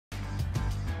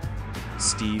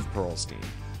Steve Perlstein,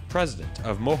 president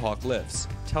of Mohawk Lifts,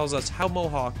 tells us how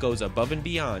Mohawk goes above and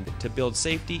beyond to build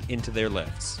safety into their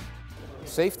lifts.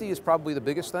 Safety is probably the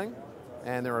biggest thing,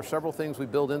 and there are several things we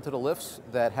build into the lifts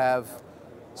that have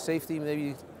safety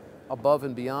maybe above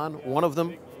and beyond. One of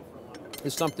them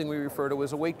is something we refer to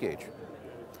as a weight gauge.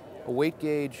 A weight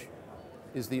gauge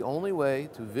is the only way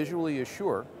to visually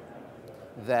assure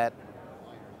that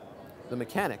the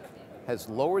mechanic has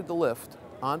lowered the lift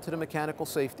onto the mechanical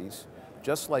safeties,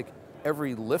 just like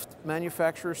every lift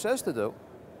manufacturer says to do,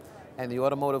 and the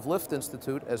Automotive Lift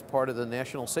Institute, as part of the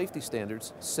national safety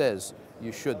standards, says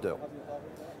you should do.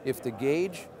 If the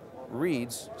gauge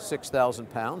reads 6,000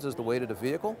 pounds as the weight of the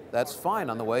vehicle, that's fine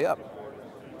on the way up.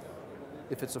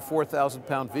 If it's a 4,000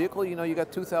 pound vehicle, you know you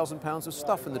got 2,000 pounds of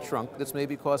stuff in the trunk that's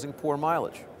maybe causing poor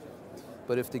mileage.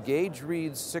 But if the gauge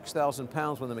reads 6,000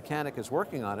 pounds when the mechanic is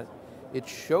working on it, it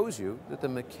shows you that the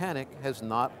mechanic has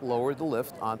not lowered the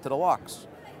lift onto the locks.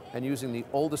 And using the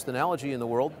oldest analogy in the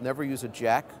world, never use a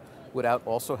jack without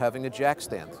also having a jack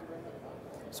stand.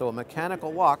 So a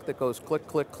mechanical lock that goes click,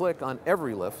 click, click on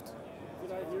every lift,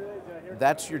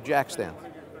 that's your jack stand.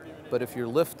 But if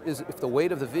if the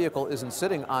weight of the vehicle isn't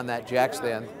sitting on that jack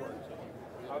stand,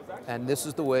 and this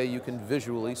is the way you can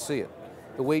visually see it.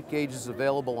 The weight gauge is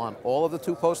available on all of the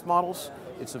 2-post models.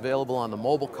 It's available on the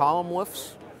mobile column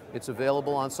lifts. It's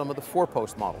available on some of the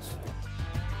 4-post models.